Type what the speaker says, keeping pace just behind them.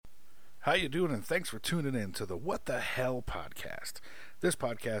How you doing? And thanks for tuning in to the What the Hell podcast. This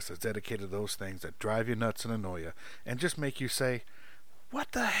podcast is dedicated to those things that drive you nuts and annoy you and just make you say,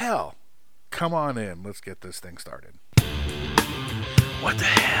 what the hell? Come on in. Let's get this thing started. What the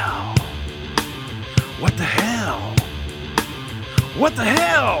hell? What the hell? What the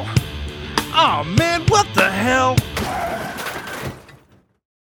hell? Oh man, what the hell?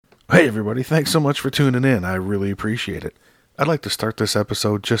 Hey everybody, thanks so much for tuning in. I really appreciate it. I'd like to start this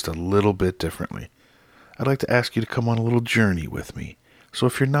episode just a little bit differently. I'd like to ask you to come on a little journey with me. So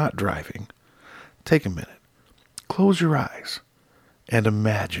if you're not driving, take a minute, close your eyes, and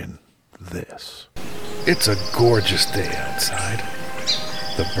imagine this. It's a gorgeous day outside.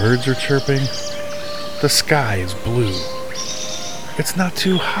 The birds are chirping. The sky is blue. It's not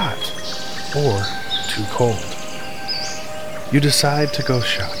too hot or too cold. You decide to go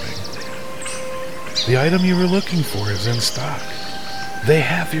shopping. The item you were looking for is in stock. They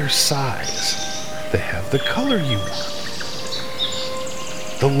have your size. They have the color you want.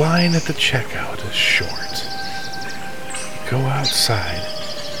 The line at the checkout is short. You go outside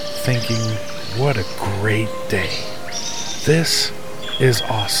thinking, what a great day. This is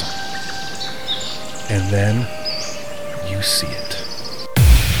awesome. And then you see it.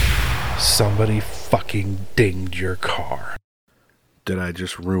 Somebody fucking dinged your car. Did I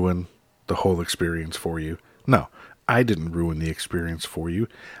just ruin the whole experience for you? No, I didn't ruin the experience for you.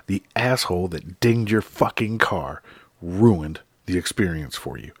 The asshole that dinged your fucking car ruined the experience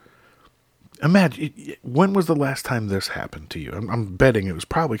for you. Imagine, when was the last time this happened to you? I'm betting it was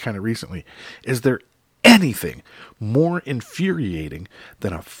probably kind of recently. Is there anything more infuriating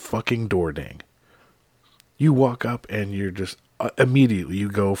than a fucking door ding? You walk up and you're just immediately you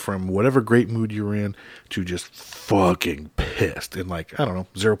go from whatever great mood you're in to just fucking pissed in like, I don't know,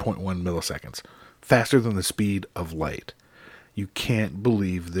 0.1 milliseconds. Faster than the speed of light. You can't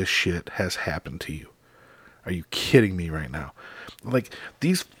believe this shit has happened to you. Are you kidding me right now? Like,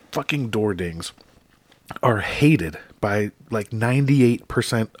 these fucking door dings are hated by like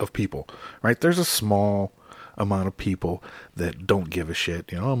 98% of people, right? There's a small amount of people that don't give a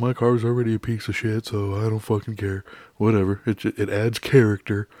shit. You know, my car's already a piece of shit, so I don't fucking care. Whatever. It adds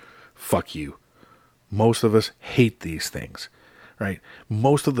character. Fuck you. Most of us hate these things, right?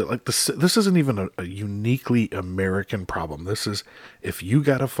 Most of this isn't even a uniquely American problem. This is, if you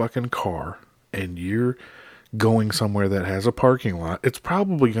got a fucking car and you're going somewhere that has a parking lot, it's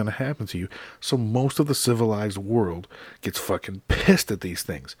probably going to happen to you. So most of the civilized world gets fucking pissed at these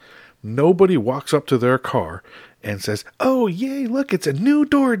things. Nobody walks up to their car and says, oh, yay, look, it's a new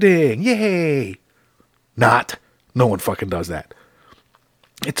door ding, yay. Not. No one fucking does that.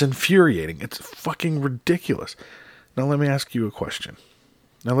 It's infuriating. It's fucking ridiculous. Now let me ask you a question.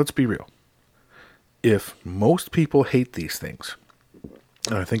 Now let's be real. If most people hate these things,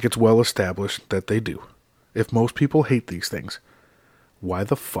 and I think it's well established that they do, if most people hate these things, why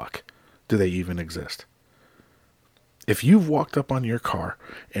the fuck do they even exist? If you've walked up on your car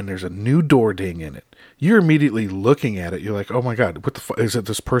and there's a new door ding in it, you're immediately looking at it. You're like, oh my God, what the fuck? Is it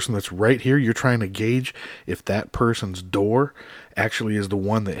this person that's right here? You're trying to gauge if that person's door actually is the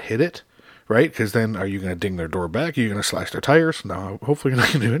one that hit it, right? Because then are you going to ding their door back? Are you going to slash their tires? No, hopefully you're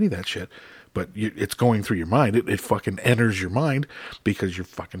not going to do any of that shit. But it's going through your mind. It fucking enters your mind because you're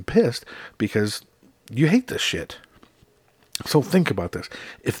fucking pissed because you hate this shit. So think about this.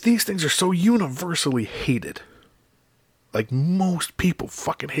 If these things are so universally hated, like most people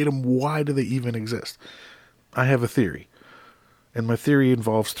fucking hate them, why do they even exist? I have a theory. And my theory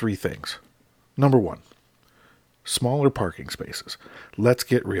involves three things. Number one, smaller parking spaces. Let's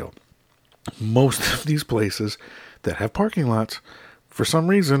get real. Most of these places that have parking lots, for some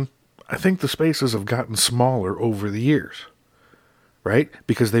reason, I think the spaces have gotten smaller over the years. Right?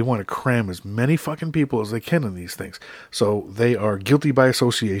 Because they want to cram as many fucking people as they can in these things. So they are guilty by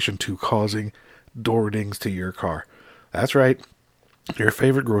association to causing door dings to your car. That's right. Your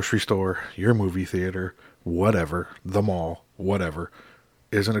favorite grocery store, your movie theater, whatever, the mall, whatever,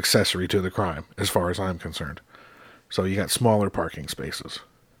 is an accessory to the crime, as far as I'm concerned. So you got smaller parking spaces.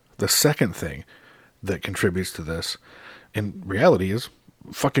 The second thing that contributes to this, in reality, is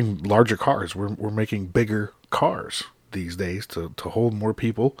fucking larger cars. We're making bigger cars these days to hold more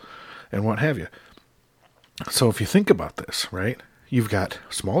people and what have you. So if you think about this, right, you've got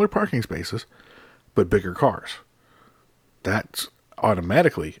smaller parking spaces, but bigger cars. That's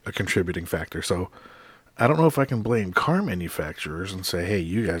automatically a contributing factor. So I don't know if I can blame car manufacturers and say, hey,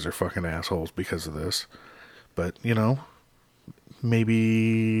 you guys are fucking assholes because of this. But, you know,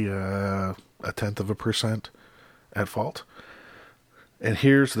 maybe 0.1% at fault. And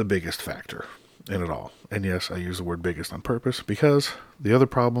here's the biggest factor in it all. And yes, I use the word biggest on purpose because the other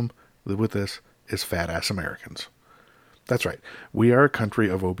problem with this is fat ass Americans. That's right. We are a country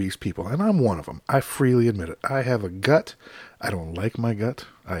of obese people, and I'm one of them. I freely admit it. I have a gut. I don't like my gut.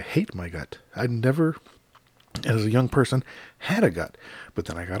 I hate my gut. I never, as a young person, had a gut. But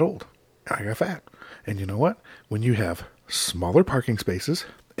then I got old. I got fat. And you know what? When you have smaller parking spaces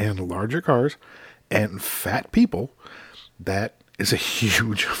and larger cars and fat people, that is a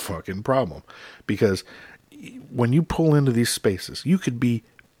huge fucking problem. Because when you pull into these spaces, you could be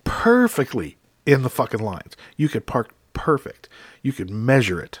perfectly in the fucking lines. You could park perfect. You could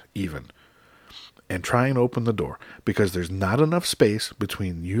measure it even and try and open the door because there's not enough space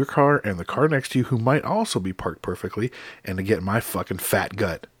between your car and the car next to you who might also be parked perfectly and to get my fucking fat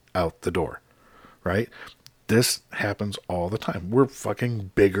gut out the door, right? This happens all the time. We're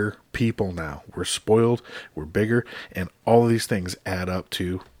fucking bigger people now. We're spoiled, we're bigger, and all of these things add up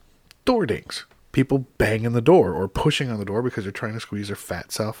to door dings. People banging the door or pushing on the door because they're trying to squeeze their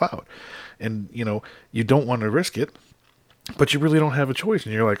fat self out. And, you know, you don't want to risk it, but you really don't have a choice.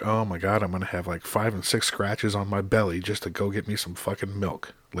 And you're like, oh my God, I'm going to have like 5 and 6 scratches on my belly just to go get me some fucking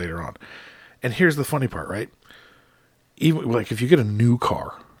milk later on. And here's the funny part, right? Even like if you get a new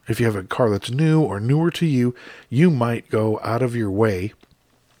car, if you have a car that's new or newer to you, you might go out of your way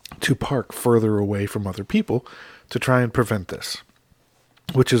to park further away from other people to try and prevent this,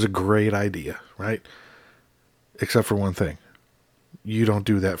 which is a great idea, right? Except for one thing. You don't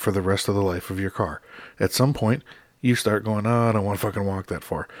do that for the rest of the life of your car. At some point, you start going, oh, I don't want to fucking walk that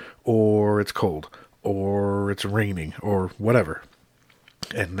far. Or it's cold. Or it's raining. Or whatever.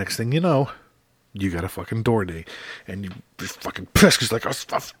 And next thing you know, you got a fucking door day. And you're fucking pissed because like,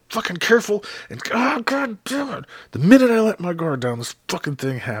 I'm fucking careful. And oh, God damn it. The minute I let my guard down, this fucking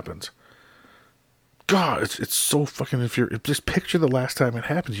thing happens. God, it's so fucking infuriating. Just picture the last time it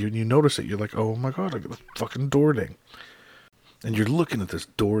happened to you and you notice it. You're like, oh my God, I got a fucking door ding. And you're looking at this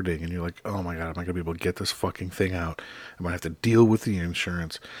door ding and you're like, oh my God, am I going to be able to get this fucking thing out? Am I going to have to deal with the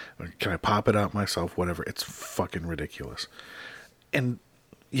insurance? Can I pop it out myself? Whatever. It's fucking ridiculous. And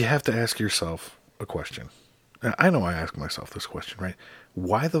you have to ask yourself a question. Now, I know I ask myself this question, right?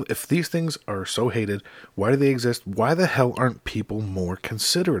 If these things are so hated, why do they exist? Why the hell aren't people more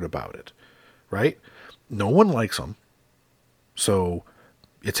considerate about it? Right? No one likes them. So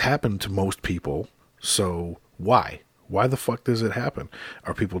it's happened to most people. So why? Why the fuck does it happen?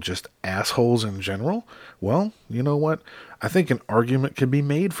 Are people just assholes in general? Well, you know what? I think an argument can be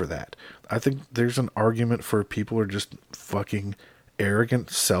made for that. I think there's an argument for people are just fucking arrogant,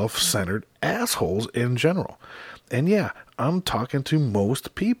 self-centered assholes in general. And yeah, I'm talking to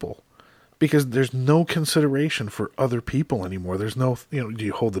most people because there's no consideration for other people anymore. There's no, do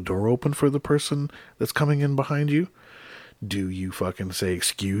you hold the door open for the person that's coming in behind you? Do you fucking say,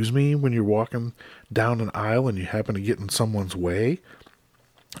 excuse me, when you're walking down an aisle and you happen to get in someone's way?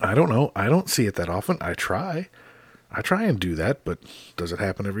 I don't know. I don't see it that often. I try and do that, but does it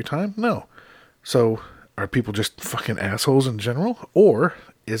happen every time? No. So are people just fucking assholes in general? Or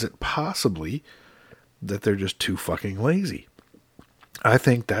is it possibly that they're just too fucking lazy? I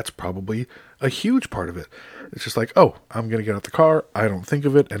think that's probably a huge part of it. It's just like, oh, I'm going to get out the car. I don't think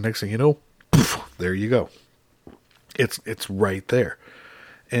of it. And next thing you know, poof, there you go. It's right there.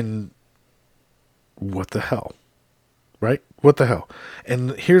 And what the hell? Right? What the hell?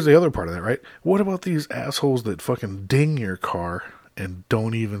 And here's the other part of that, right? What about these assholes that fucking ding your car and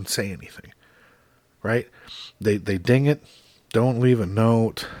don't even say anything? Right? They ding it, don't leave a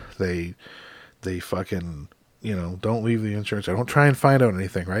note. They fucking, don't leave the insurance. I don't try and find out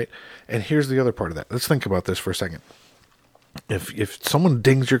anything, right? And here's the other part of that. Let's think about this for a second. If someone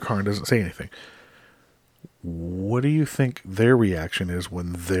dings your car and doesn't say anything, what do you think their reaction is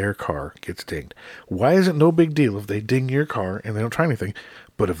when their car gets dinged? Why is it no big deal if they ding your car and they don't try anything?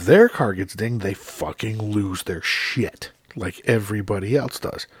 But if their car gets dinged, they fucking lose their shit like everybody else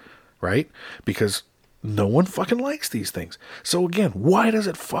does, right? Because no one fucking likes these things. So again, why does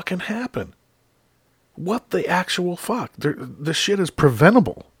it fucking happen? What the actual fuck? The shit is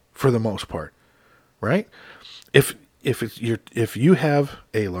preventable for the most part, right? If you have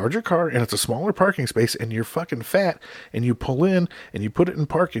a larger car and it's a smaller parking space and you're fucking fat and you pull in and you put it in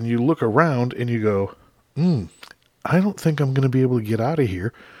park and you look around and you go, I don't think I'm going to be able to get out of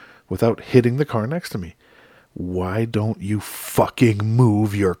here without hitting the car next to me. Why don't you fucking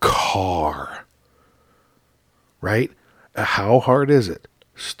move your car? Right? How hard is it?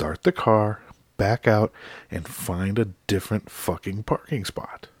 Start the car, back out, and find a different fucking parking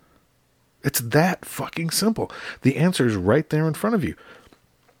spot. It's that fucking simple. The answer is right there in front of you.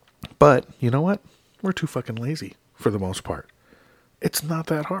 But, you know what? We're too fucking lazy for the most part. It's not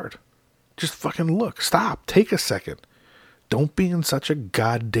that hard. Just fucking look. Stop. Take a second. Don't be in such a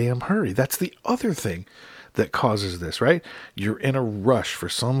goddamn hurry. That's the other thing that causes this, right? You're in a rush for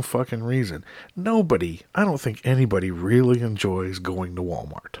some fucking reason. I don't think anybody really enjoys going to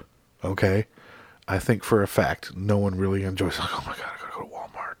Walmart. Okay? I think for a fact, no one really enjoys, like, oh my God, I gotta go to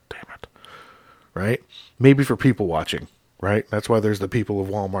Walmart. Damn it. Right? Maybe for people watching, right? That's why there's the People of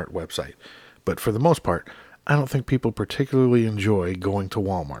Walmart website. But for the most part, I don't think people particularly enjoy going to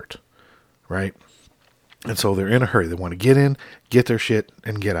Walmart. Right? And so they're in a hurry. They want to get in, get their shit,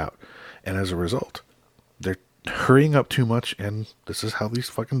 and get out. And as a result, they're hurrying up too much, and this is how these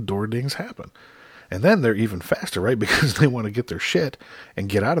fucking door dings happen. And then they're even faster, right? Because they want to get their shit and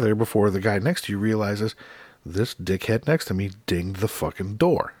get out of there before the guy next to you realizes, this dickhead next to me dinged the fucking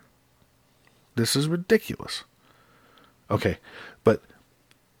door. This is ridiculous. Okay, but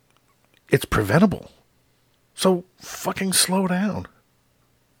it's preventable. So fucking slow down.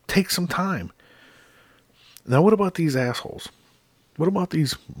 Take some time. Now, what about these assholes? What about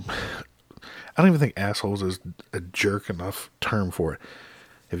these... I don't even think assholes is a jerk enough term for it.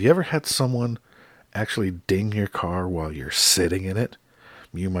 Have you ever had someone actually ding your car while you're sitting in it?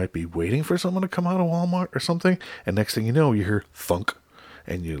 You might be waiting for someone to come out of Walmart or something, and next thing you know, you hear thunk,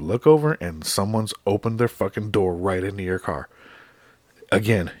 and you look over, and someone's opened their fucking door right into your car.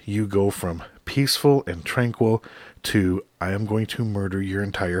 Again, you go from peaceful and tranquil to, I am going to murder your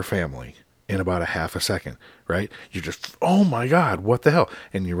entire family in about a half a second, right? You're just, oh my God, what the hell?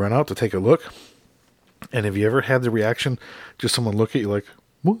 And you run out to take a look. And have you ever had the reaction, just someone look at you like,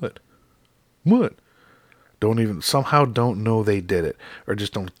 what? Somehow don't know they did it, or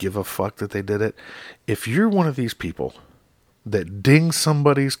just don't give a fuck that they did it. If you're one of these people that ding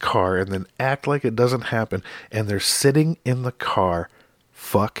somebody's car and then act like it doesn't happen, and they're sitting in the car,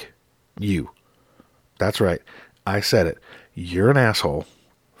 fuck you. That's right. I said it. You're an asshole.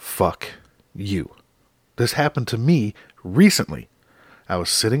 Fuck you. This happened to me recently. I was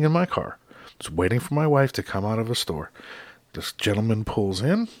sitting in my car, just waiting for my wife to come out of a store. This gentleman pulls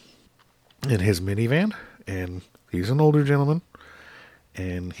in his minivan, and he's an older gentleman,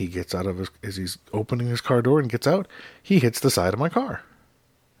 and he gets out of as he's opening his car door and gets out, he hits the side of my car.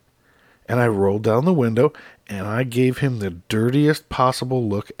 And I rolled down the window, and I gave him the dirtiest possible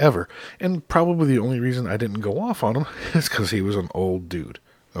look ever. And probably the only reason I didn't go off on him is because he was an old dude.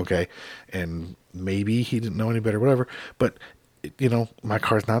 Okay? And maybe he didn't know any better, whatever. But, my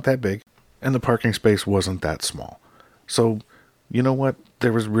car's not that big, and the parking space wasn't that small. So, you know what?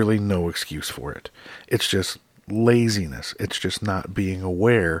 There was really no excuse for it. It's just laziness. It's just not being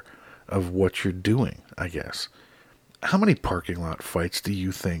aware of what you're doing, I guess. How many parking lot fights do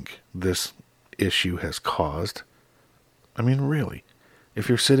you think this issue has caused? I mean, really. If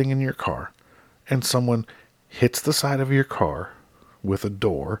you're sitting in your car and someone hits the side of your car with a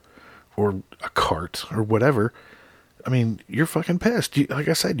door or a cart or whatever, I mean, you're fucking pissed. Like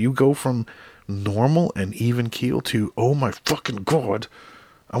I said, you go from normal and even keel to, oh my fucking God,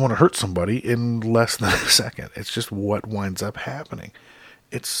 I want to hurt somebody in less than a second. It's just what winds up happening.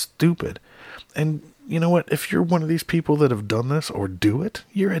 It's stupid. And you know what? If you're one of these people that have done this or do it,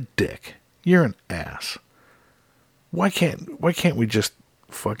 you're a dick. You're an ass. Why can't we just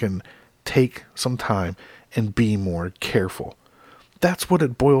fucking take some time and be more careful? That's what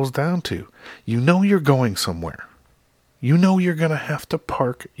it boils down to. You know you're going somewhere. You know you're going to have to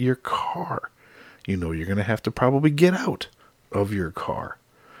park your car. You know you're going to have to probably get out of your car.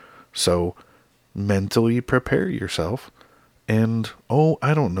 So mentally prepare yourself and,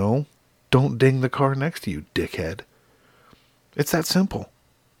 I don't know, don't ding the car next to you, dickhead. It's that simple.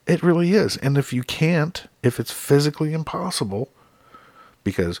 It really is. And if you can't, if it's physically impossible,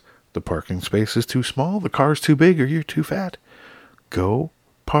 because the parking space is too small, the car's too big, or you're too fat, go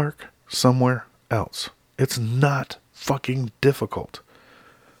park somewhere else. It's not fucking difficult.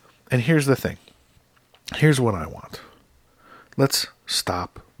 And here's the thing. Here's what I want. Let's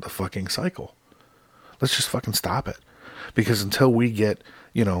stop the fucking cycle. Let's just fucking stop it. Because until we get,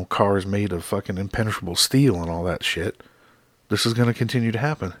 cars made of fucking impenetrable steel and all that shit, this is going to continue to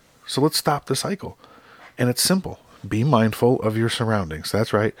happen. So let's stop the cycle. And it's simple. Be mindful of your surroundings.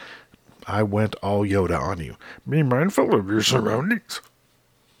 That's right. I went all Yoda on you. Be mindful of your surroundings.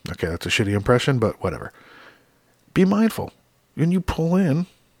 Okay, that's a shitty impression, but whatever. Be mindful. When you pull in,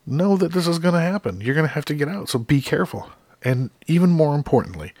 know that this is going to happen. You're going to have to get out, so be careful. And even more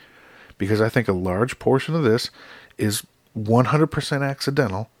importantly, because I think a large portion of this is 100%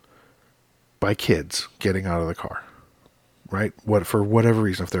 accidental by kids getting out of the car, right? For whatever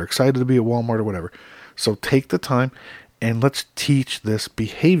reason, if they're excited to be at Walmart or whatever. So take the time and let's teach this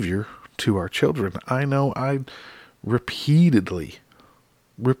behavior to our children. I know I repeatedly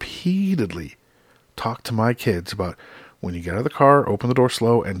talk to my kids about when you get out of the car, open the door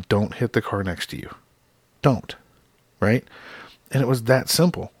slow and don't hit the car next to you. Don't. Right? And it was that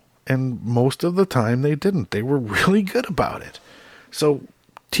simple. And most of the time they didn't. They were really good about it. So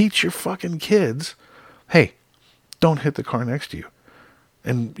teach your fucking kids, hey, don't hit the car next to you.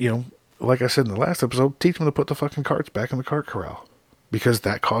 And, like I said in the last episode, teach them to put the fucking carts back in the cart corral. Because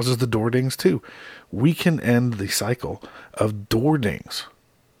that causes the door dings too. We can end the cycle of door dings.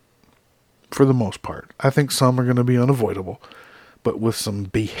 For the most part. I think some are going to be unavoidable. But with some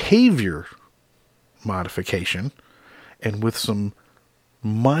behavior modification and with some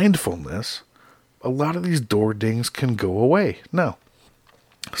mindfulness, a lot of these door dings can go away. Now,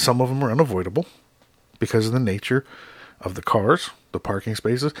 some of them are unavoidable because of the nature of the cars, the parking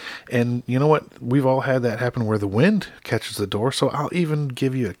spaces, and you know what? We've all had that happen where the wind catches the door, so I'll even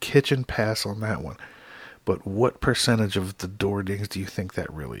give you a kitchen pass on that one. But what percentage of the door dings do you think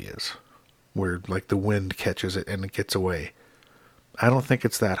that really is? Where, like, the wind catches it and it gets away. I don't think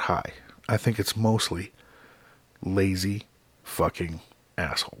it's that high. I think it's mostly lazy fucking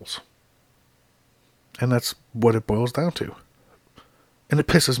assholes. And that's what it boils down to. And it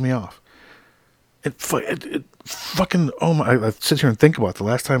pisses me off. It fucking, oh my, I sit here and think about the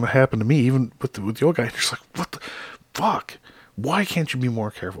last time it happened to me, even with the old guy, and you're just like, what the fuck? Why can't you be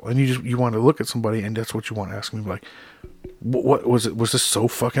more careful? And you want to look at somebody and that's what you want to ask me, like, what was it? Was this so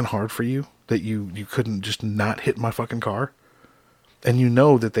fucking hard for you that you couldn't just not hit my fucking car? And you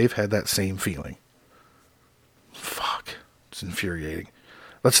know that they've had that same feeling. Fuck. It's infuriating.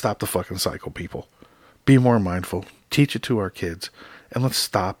 Let's stop the fucking cycle, people. Be more mindful. Teach it to our kids. And let's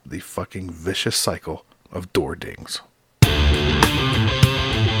stop the fucking vicious cycle of door dings.